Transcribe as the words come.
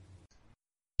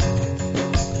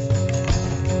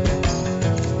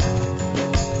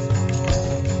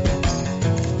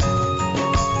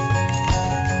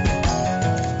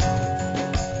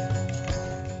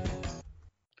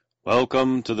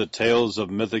Welcome to the Tales of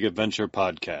Mythic Adventure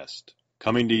podcast,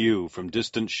 coming to you from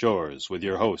distant shores with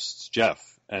your hosts,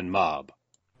 Jeff and Mob.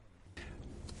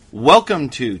 Welcome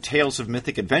to Tales of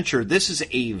Mythic Adventure. This is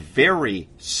a very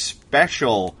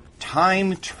special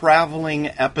time-traveling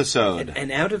episode.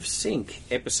 An out-of-sync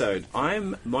episode.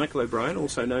 I'm Michael O'Brien,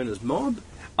 also known as Mob.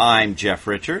 I'm Jeff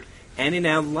Richard. And in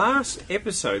our last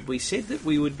episode, we said that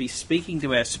we would be speaking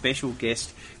to our special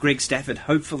guest, Greg Stafford,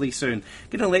 hopefully soon.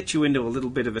 Going to let you into a little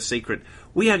bit of a secret.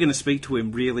 We are going to speak to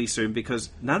him really soon because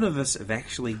none of us have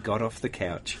actually got off the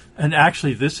couch. And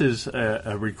actually, this is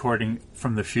a recording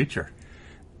from the future.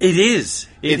 It is.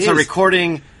 It's a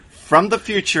recording from the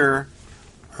future,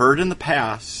 heard in the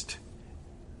past,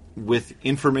 with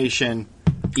information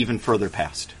even further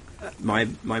past. My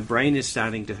brain is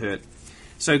starting to hurt.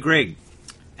 So, Greg,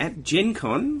 at Gen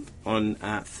Con on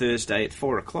Thursday at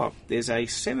 4 o'clock, there's a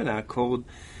seminar called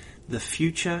The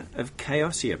Future of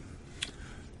Chaosium.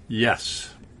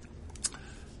 Yes.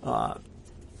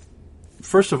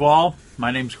 First of all,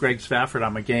 my name's Greg Stafford.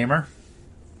 I'm a gamer.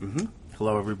 Mm-hmm.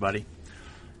 Hello, everybody.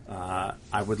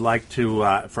 I would like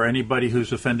to, for anybody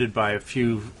who's offended by a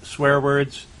few swear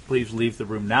words, please leave the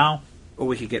room now. Or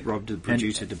we could get Rob, the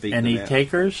producer, to beat them Any out.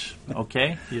 takers?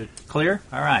 Okay. You clear?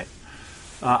 All right.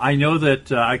 I know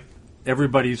that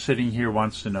everybody sitting here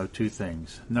wants to know two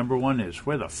things. Number one is,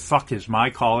 where the fuck is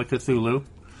my Call of Cthulhu?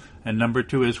 And number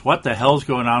two is, what the hell's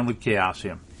going on with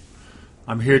Chaosium?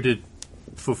 I'm here to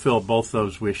fulfill both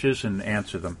those wishes and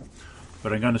answer them.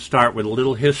 But I'm going to start with a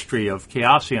little history of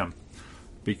Chaosium,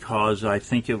 because I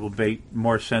think it will be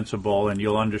more sensible and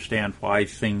you'll understand why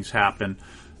things happen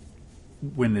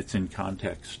when it's in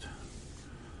context.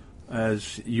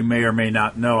 As you may or may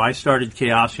not know, I started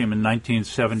Chaosium in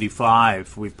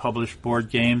 1975. We published board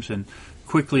games and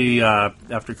quickly,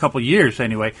 after a couple of years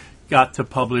anyway, got to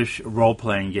publish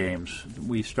role-playing games.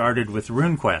 We started with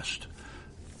RuneQuest,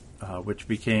 which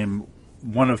became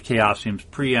one of Chaosium's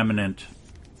preeminent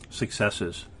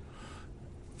successes.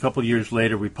 A couple of years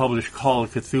later, we published Call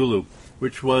of Cthulhu,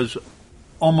 which was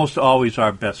almost always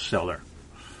our bestseller.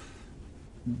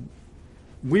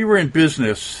 We were in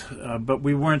business, but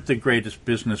we weren't the greatest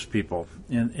business people.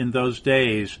 In those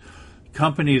days,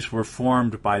 companies were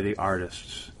formed by the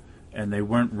artists, and they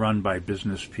weren't run by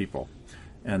business people.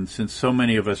 And since so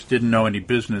many of us didn't know any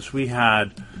business, we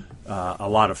had a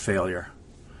lot of failure.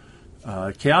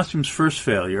 Chaosium's first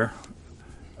failure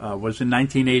was in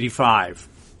 1985.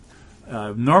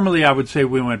 Normally, I would say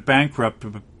we went bankrupt,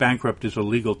 but bankrupt is a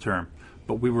legal term.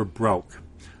 But we were broke.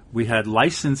 We had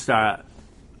licensed at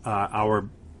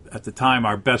the time,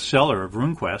 our bestseller of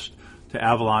RuneQuest to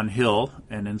Avalon Hill,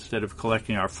 and instead of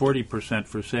collecting our 40%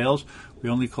 for sales, we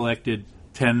only collected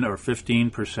 10 or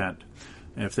 15%.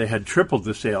 And if they had tripled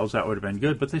the sales, that would have been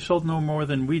good, but they sold no more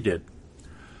than we did.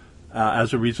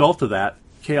 As a result of that,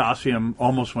 Chaosium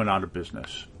almost went out of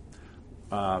business.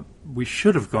 We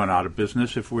should have gone out of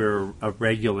business if we were a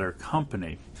regular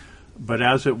company. But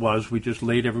as it was, we just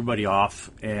laid everybody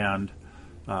off and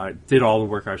did all the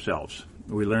work ourselves.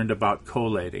 We learned about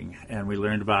collating, and we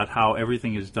learned about how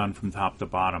everything is done from top to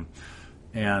bottom.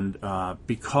 And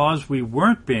because we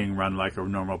weren't being run like a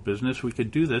normal business, we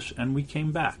could do this, and we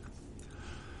came back.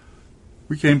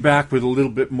 We came back with a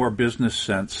little bit more business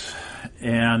sense,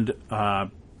 and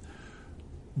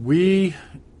we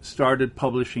started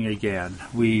publishing again.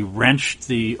 We wrenched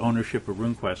the ownership of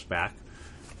RuneQuest back,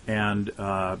 and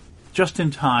just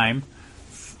in time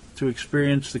to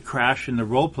experience the crash in the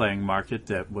role-playing market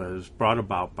that was brought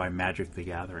about by Magic the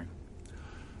Gathering.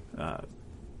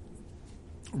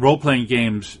 Role-playing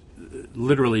games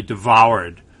literally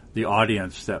devoured the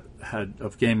audience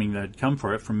of gaming that had come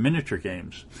for it from miniature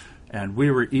games, and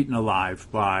we were eaten alive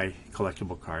by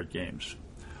collectible card games.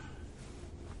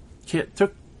 It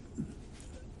took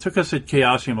us at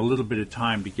Chaosium a little bit of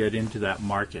time to get into that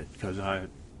market because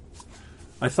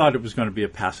I thought it was going to be a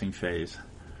passing phase.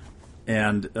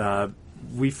 And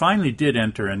we finally did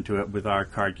enter into it with our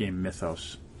card game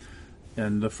Mythos.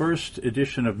 And the first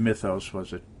edition of Mythos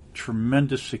was a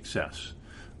tremendous success.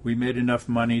 We made enough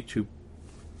money to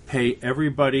pay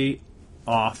everybody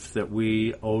off that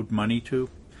we owed money to.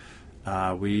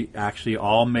 We actually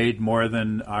all made more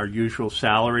than our usual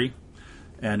salary,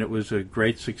 and it was a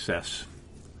great success.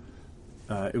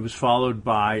 It was followed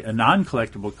by a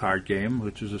non-collectible card game,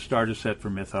 which was a starter set for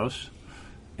Mythos.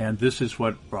 And this is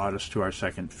what brought us to our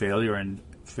second failure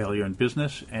in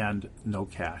business and no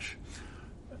cash.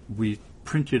 We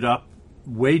printed up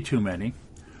way too many,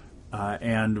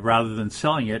 and rather than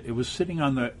selling it, it was sitting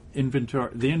on the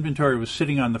inventory. The inventory was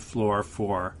sitting on the floor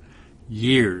for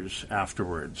years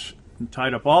afterwards, and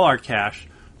tied up all our cash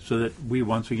so that we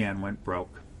once again went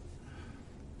broke.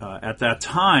 at that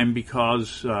time,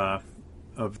 because of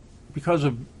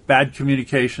bad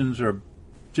communications or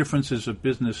differences of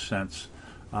business sense,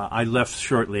 I left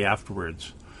shortly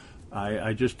afterwards.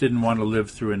 I just didn't want to live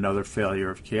through another failure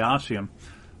of Chaosium,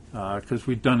 because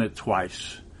we'd done it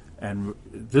twice, and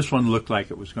this one looked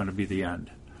like it was going to be the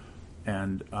end.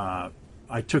 And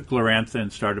I took Glorantha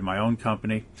and started my own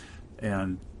company,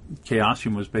 and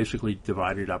Chaosium was basically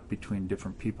divided up between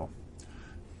different people.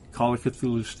 Call of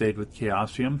Cthulhu stayed with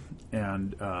Chaosium,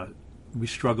 and we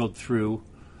struggled through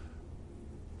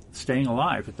staying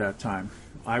alive at that time.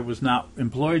 I was not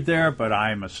employed there, but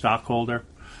I am a stockholder,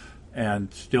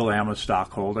 and still am a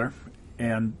stockholder.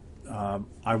 And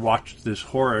I watched this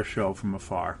horror show from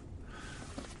afar.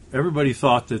 Everybody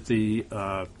thought that the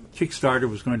Kickstarter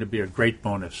was going to be a great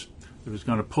bonus. It was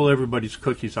going to pull everybody's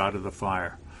cookies out of the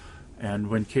fire. And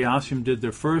when Chaosium did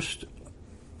their first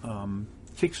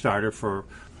Kickstarter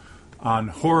on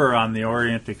Horror on the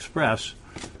Orient Express,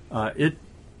 it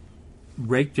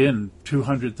raked in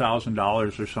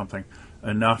 $200,000 or something,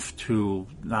 enough to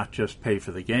not just pay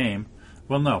for the game.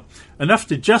 Well, no, enough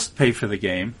to just pay for the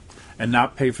game and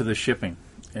not pay for the shipping.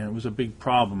 And it was a big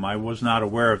problem. I was not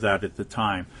aware of that at the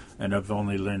time, and I've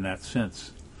only learned that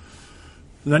since.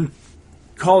 Then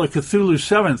Call of Cthulhu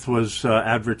 7th was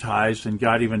advertised and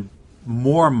got even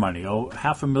more money,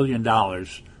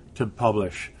 $500,000 to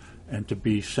publish and to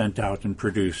be sent out and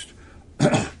produced.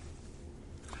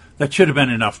 That should have been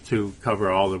enough to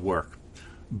cover all the work,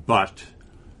 but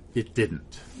it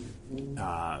didn't.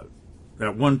 At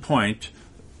one point,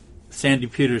 Sandy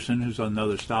Peterson, who's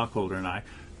another stockholder, and I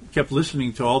kept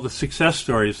listening to all the success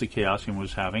stories that Chaosium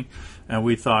was having, and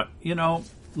we thought,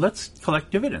 let's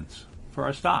collect dividends for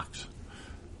our stocks.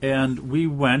 And we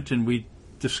went and we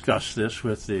discussed this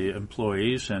with the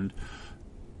employees, and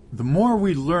the more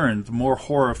we learned, the more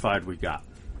horrified we got.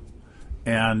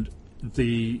 And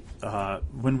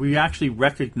when we actually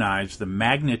recognized the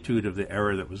magnitude of the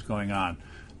error that was going on,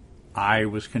 I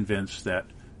was convinced that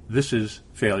this is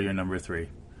failure number 3.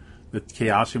 That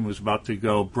Chaosium was about to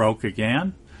go broke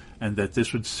again, and that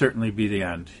this would certainly be the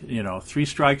end. 3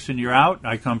 strikes and you're out.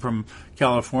 I come from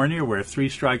California, where 3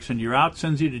 strikes and you're out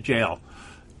sends you to jail.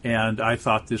 And I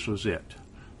thought this was it.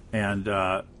 And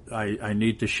I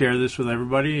need to share this with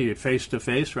everybody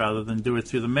face-to-face rather than do it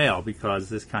through the mail, because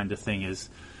this kind of thing is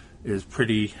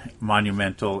pretty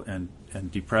monumental and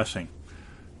depressing.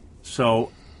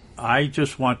 So I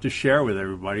just want to share with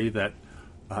everybody that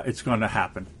it's going to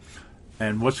happen.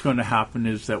 And what's going to happen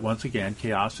is that, once again,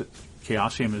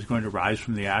 Chaosium is going to rise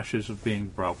from the ashes of being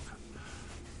broke.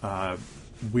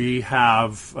 We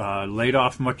have laid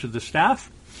off much of the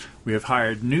staff. We have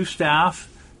hired new staff,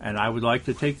 and I would like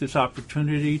to take this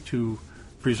opportunity to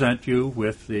present you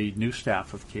with the new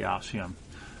staff of Chaosium.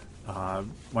 Why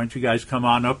don't you guys come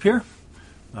on up here?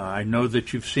 I know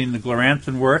that you've seen the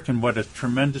Gloranthan work and what a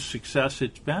tremendous success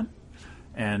it's been.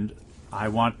 And I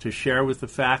want to share with the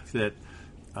fact that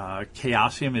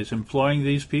Chaosium is employing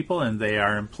these people, and they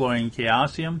are employing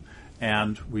Chaosium,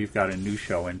 and we've got a new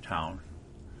show in town.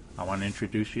 I want to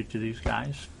introduce you to these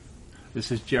guys. This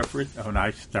is Jeffrey.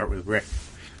 I start with Rick.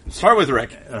 Start with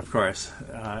Rick. Of course.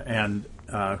 And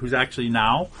who's actually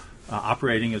now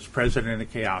operating as president of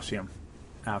Chaosium.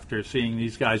 After seeing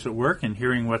these guys at work and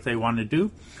hearing what they want to do,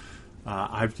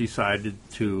 I've decided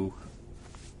to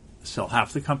sell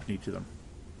half the company to them.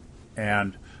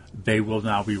 And they will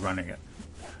now be running it.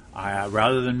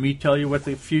 Rather than me tell you what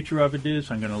the future of it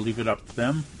is, I'm going to leave it up to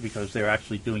them, because they're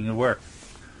actually doing the work.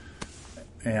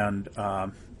 And why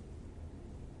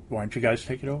don't you guys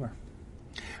take it over?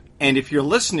 And if you're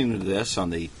listening to this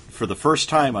for the first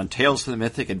time on Tales of the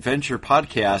Mythic Adventure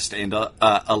podcast, and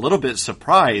a little bit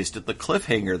surprised at the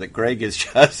cliffhanger that Greg has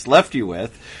just left you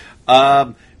with,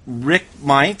 Rick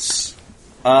Meitz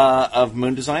of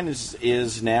Moon Design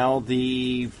is now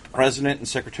the president and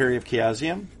secretary of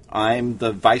Chaosium. I'm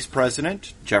the vice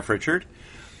president, Jeff Richard,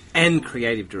 and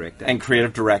creative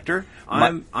director.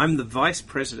 I'm the vice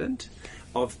president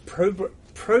of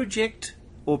project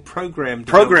or program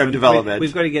development.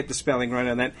 We've got to get the spelling right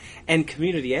on that. And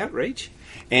community outreach.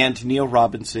 And Neil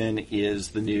Robinson is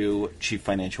the new chief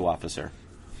financial officer.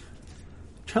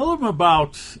 Tell them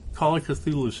about Call of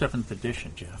Cthulhu 7th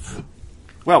edition, Jeff.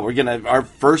 Well, our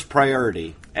first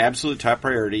priority, absolute top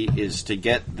priority, is to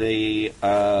get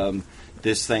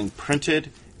this thing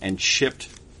printed and shipped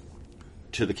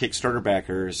to the Kickstarter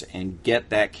backers and get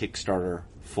that Kickstarter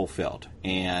fulfilled.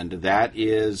 And that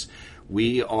is,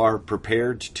 we are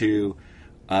prepared to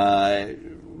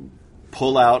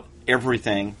pull out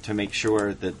everything to make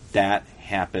sure that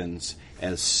happens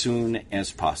as soon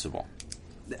as possible.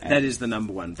 That is the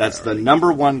number one. That's the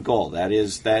number one goal. That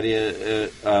is.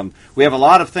 We have a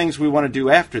lot of things we want to do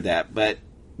after that, but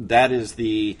that is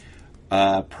the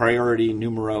priority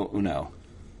numero uno.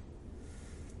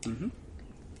 Mm-hmm.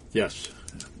 Yes,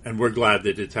 and we're glad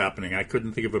that it's happening. I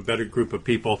couldn't think of a better group of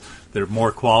people that are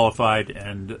more qualified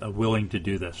and willing to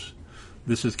do this.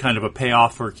 This is kind of a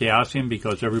payoff for Chaosium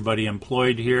because everybody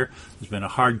employed here has been a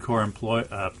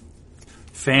hardcore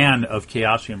fan of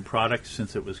Chaosium products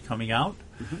since it was coming out,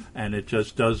 and it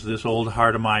just does this old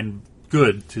heart of mine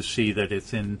good to see that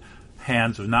it's in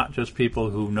hands of not just people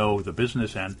who know the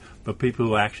business end, but people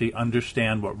who actually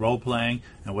understand what role-playing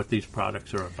and what these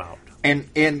products are about. And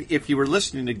if you were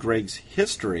listening to Greg's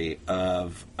history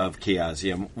of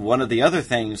Chaosium, one of the other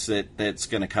things that's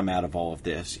going to come out of all of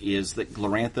this is that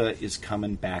Glorantha is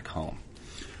coming back home.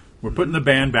 We're putting the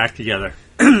band back together.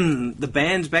 The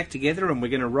band's back together, and we're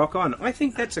going to rock on. I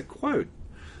think that's a quote.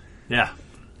 Yeah.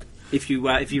 If you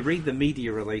read the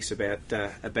media release about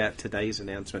today's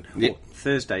announcement, or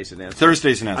Thursday's announcement.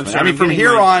 Thursday's announcement. Sorry, I mean, from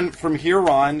here on,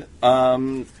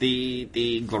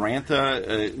 the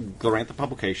Glorantha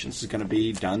Publications is going to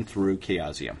be done through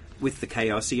Chaosium with the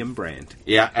Chaosium brand.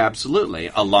 Yeah,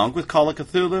 absolutely. Along with Call of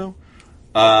Cthulhu,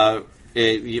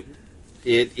 it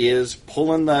is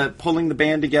pulling the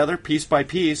band together piece by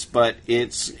piece, but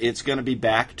it's going to be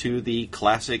back to the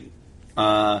classic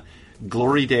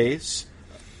glory days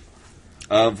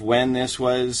of when this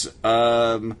was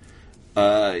firing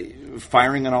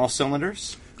on all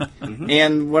cylinders.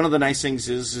 And one of the nice things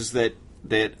is that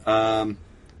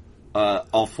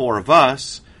all four of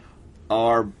us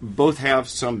both have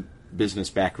some business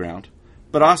background,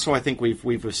 but also I think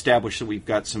we've established that we've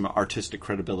got some artistic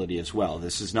credibility as well.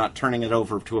 This is not turning it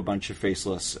over to a bunch of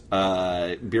faceless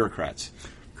bureaucrats.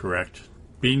 Correct.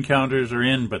 Bean counters are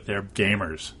in, but they're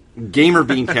gamers. Gamer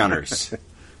bean counters.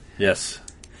 Yes.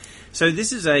 So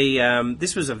this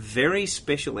was a very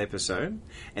special episode.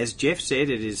 As Jeff said,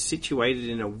 it is situated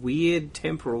in a weird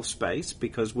temporal space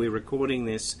because we're recording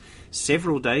this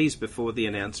several days before the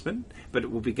announcement, but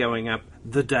it will be going up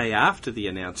the day after the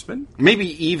announcement.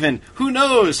 Maybe even, who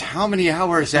knows how many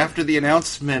hours after the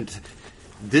announcement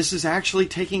this is actually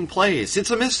taking place.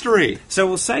 It's a mystery. So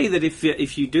we'll say that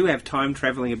if you do have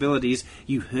time-travelling abilities,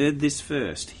 you heard this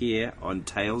first here on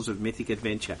Tales of Mythic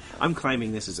Adventure. I'm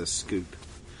claiming this as a scoop.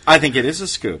 I think it is a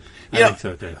scoop. I think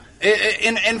so, too.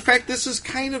 In fact, this is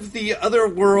kind of the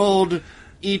otherworld,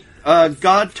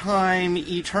 God time,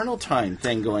 eternal time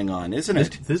thing going on, isn't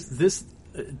it? This,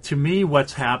 to me,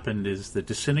 what's happened is the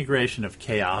disintegration of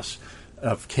chaos,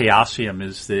 of Chaosium,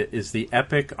 is the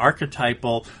epic,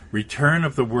 archetypal return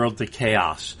of the world to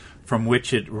chaos, from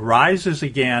which it rises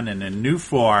again in a new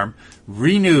form,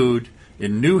 renewed,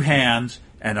 in new hands,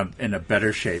 and in a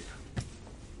better shape.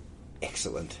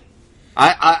 Excellent.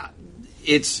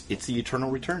 It's the eternal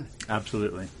return.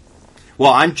 Absolutely.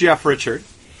 Well, I'm Jeff Richard.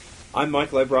 I'm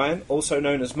Michael O'Brien, also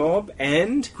known as Mob,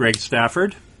 and Greg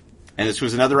Stafford. And this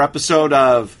was another episode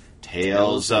of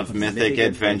Tales of Mythic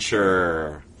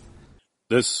Adventure.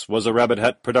 This was a Rabbit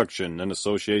Hat production in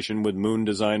association with Moon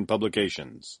Design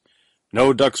Publications.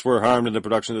 No ducks were harmed in the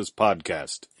production of this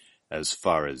podcast, as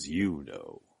far as you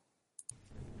know.